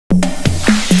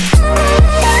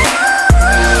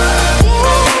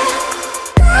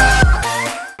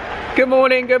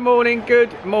morning, good morning,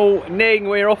 good morning.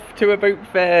 We're off to a boot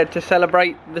fair to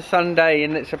celebrate the Sunday,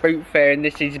 and it's a boot fair, and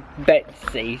this is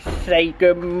Betsy. Say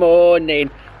good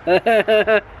morning.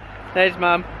 There's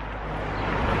Mum.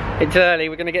 It's early,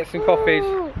 we're going to get some coffees.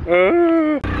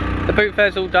 The boot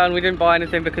fair's all done. We didn't buy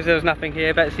anything because there was nothing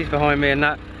here. Betsy's behind me and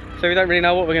that. So we don't really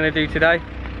know what we're going to do today.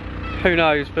 Who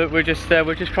knows, but we're just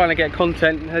trying to get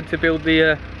content and had to build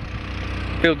the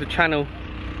channel.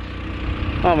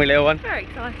 Aren't we, little one? Very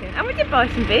exciting. And we did buy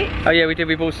some bits. Oh yeah, we did.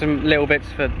 We bought some little bits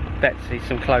for Betsy,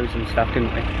 some clothes and stuff,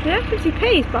 didn't we? Yeah,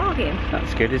 50p's, bargain.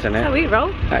 That's good, isn't it? That's how we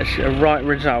roll. That's a right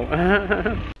result.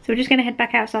 So we're just going to head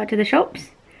back outside to the shops.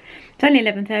 It's only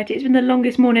 11:30. It's been the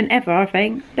longest morning ever, I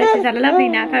think. Betsy's had a lovely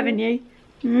nap, haven't you?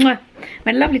 Mwah. We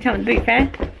had a lovely time at the boot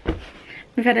fair.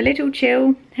 We've had a little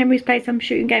chill. Henry's played some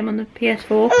shooting game on the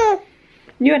PS4.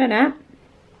 You had a nap.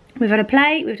 We've had a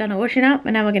play. We've done a washing up.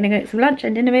 And now we're going to go get some lunch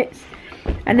and dinner bits.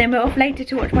 And then we're off later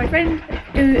to watch my friend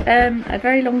do a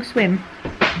very long swim.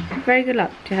 Very good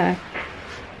luck to her.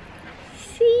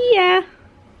 See ya.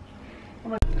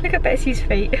 Look at Betsy's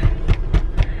feet.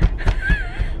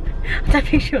 I don't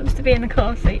think she wants to be in the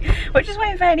car seat. We're just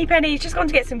waiting for Henny Penny. He's just gone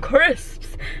to get some crisps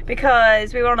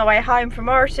because we were on our way home from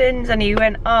Morrison's and he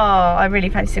went, oh, I really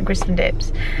fancy some crisps and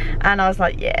dips. And I was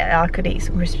like, yeah, I could eat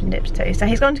some crisps and dips too. So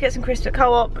he's gone to get some crisps at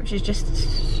Co-op, which is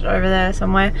just over there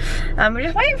somewhere. And we're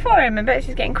just waiting for him, and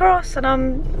Betsy's getting cross and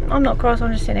I'm not cross,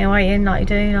 I'm just sitting here waiting like you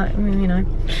do, like, you know.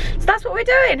 So that's what we're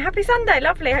doing. Happy Sunday,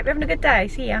 lovely. Hope you're having a good day.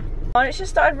 See ya. Oh, it's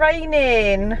just started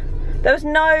raining. There was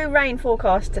no rain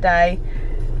forecast today.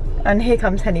 And here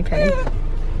comes Henny Penny.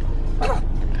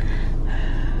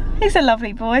 He's a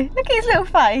lovely boy. Look at his little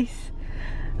face.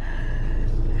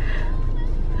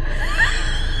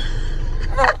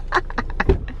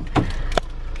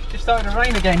 It's just started to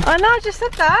rain again. I know, I just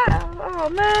said that. Oh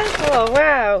man. Oh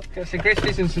wow. Got some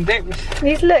crisps and some dips.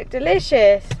 These look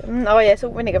delicious. Oh yes,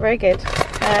 all vinegar, very good.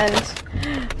 And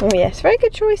oh yes, very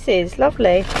good choices.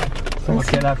 Lovely. Thought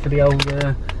I'd get that for the old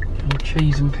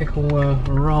cheese and pickle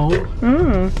roll.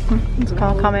 It's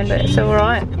can't come in, but it's all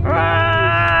right.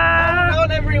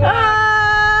 Hold on, everyone.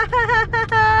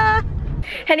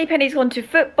 Henny Penny's gone to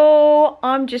football.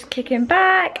 I'm just kicking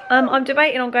back. I'm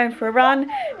debating on going for a run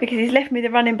because he's left me the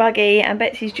running buggy, and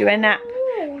Betsy's due a nap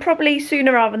probably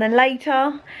sooner rather than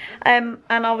later. And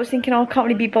I was thinking, oh, I can't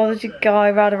really be bothered to go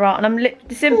rather. And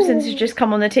The Simpsons has just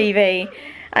come on the TV.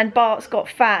 And Bart's got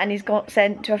fat and he's got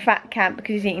sent to a fat camp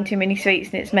because he's eating too many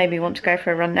sweets, and it's made me want to go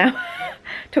for a run now.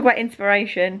 Talk about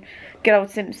inspiration. Good old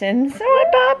Simpsons.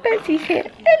 Alright Bart, Betsy's here.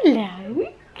 Hello.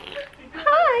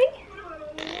 Hi.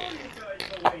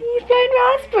 You've blown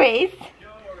raspberries.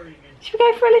 Should we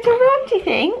go for a little run, do you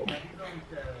think?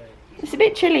 It's a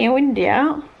bit chilly and windy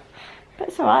out. But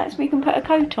it's alright, so we can put a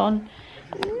coat on.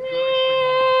 No!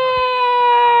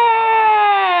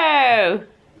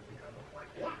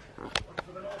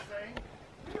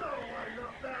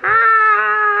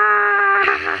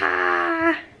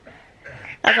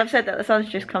 As I've said that, the sun's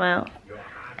just come out.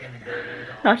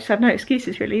 I just have no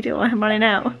excuses really, do I? I'm running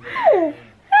out. I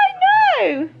know!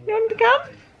 You want to come?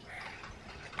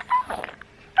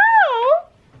 Oh!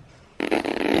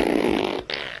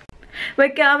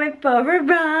 We're going for a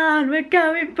run, we're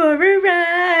going for a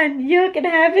run. You're gonna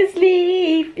have a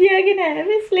sleep, you're gonna have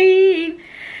a sleep.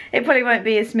 It probably won't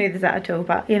be as smooth as that at all,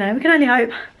 but you know, we can only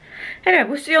hope. Anyway,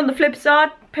 we'll see you on the flip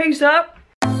side. Peace out.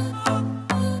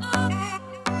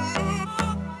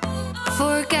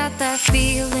 Forgot that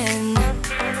feeling,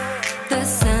 the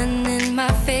sun in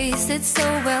my face, it's so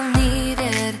well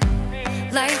needed.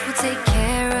 Life will take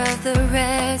care of the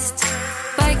rest.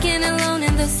 Biking alone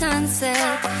in the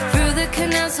sunset, through the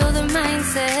canal, so the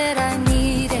mindset I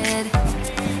needed.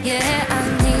 Yeah, I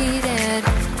needed.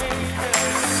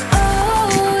 Oh,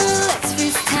 let's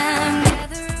waste time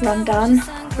gathering. Run done.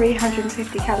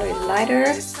 350 calories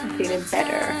lighter. I'm feeling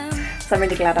better. So I'm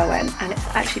really glad I went, and it's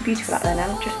actually beautiful out there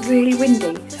now, just really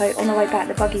windy. So on the way back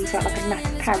the buggy felt like a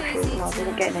massive parachute and I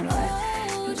wasn't getting anywhere.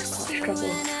 It was quite a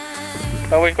struggle.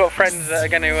 Well, we've got friends that are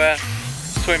going to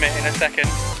swim it in a second.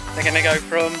 They're going to go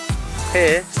from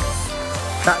here,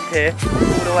 back here,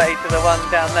 all the way to the one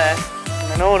down there,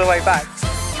 and then all the way back.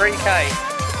 3k,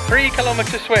 3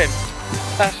 kilometre swim.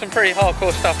 That's some pretty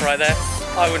hardcore stuff right there.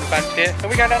 I wouldn't fancy it. Are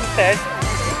we going down the stairs?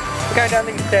 We're going down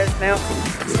these stairs now.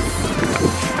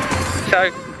 So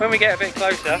when we get a bit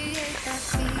closer,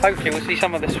 hopefully we'll see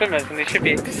some of the swimmers, and it should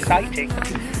be exciting.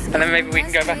 And then maybe we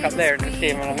can go back up there and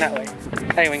see them along that way.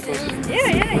 Hey Winkles.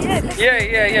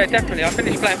 Yeah, definitely. I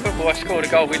finished playing football, I scored a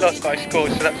goal. We lost, but I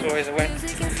scored, so that's always a win.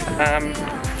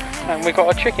 And we've got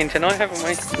a chicken tonight, haven't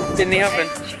we? In the oven.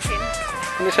 Chicken.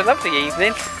 And it's a lovely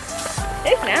evening.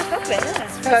 It is now, lovely, isn't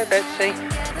it? Hello, Betsy.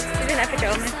 She's in her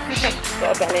pyjamas.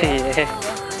 Got a belly out.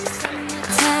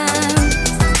 Yeah.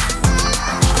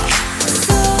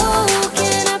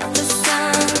 Soaking up the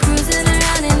sun, cruising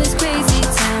around in this crazy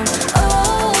town.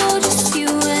 Oh, just you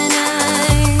and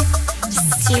I,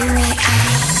 just you and I.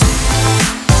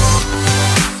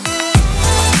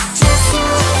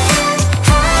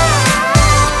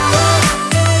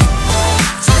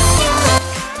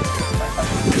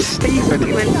 Stephen,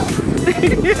 he went.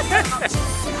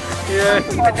 Yeah.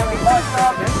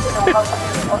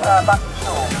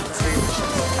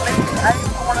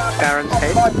 Darren's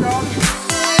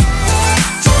head.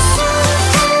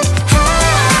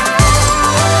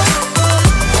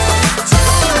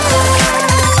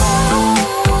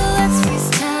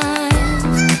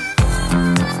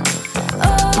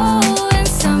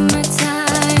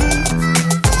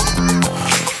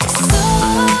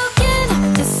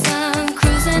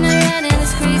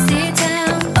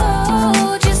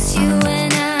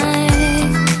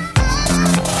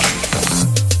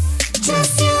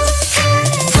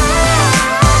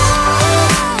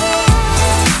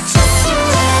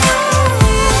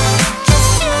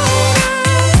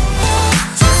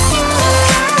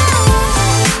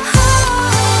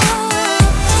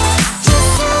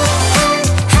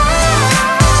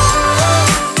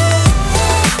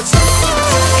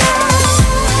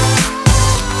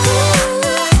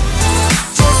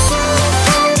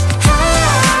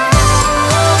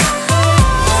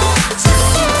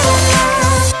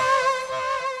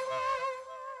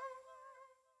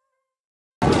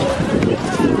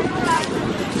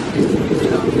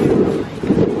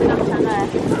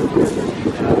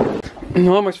 I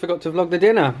almost forgot to vlog the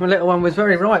dinner. My little one was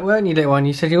very right, weren't you, little one?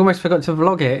 You said you almost forgot to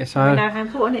vlog it, so We know how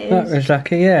important it is. that was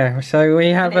lucky, yeah. So we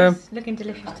have It's looking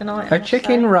delicious tonight. a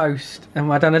chicken roast,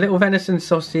 and I've done a little venison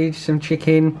sausage, some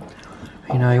chicken,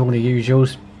 you know, all the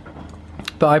usuals.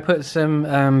 But I put some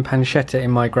pancetta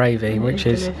in my gravy, which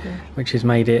has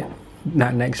made it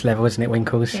that next level, isn't it,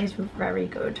 Winkles? It's very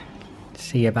good.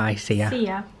 See ya, bye, see ya. See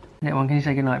ya. Little one, can you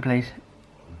say goodnight, please?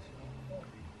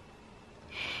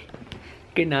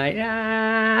 Good night.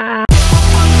 Ah.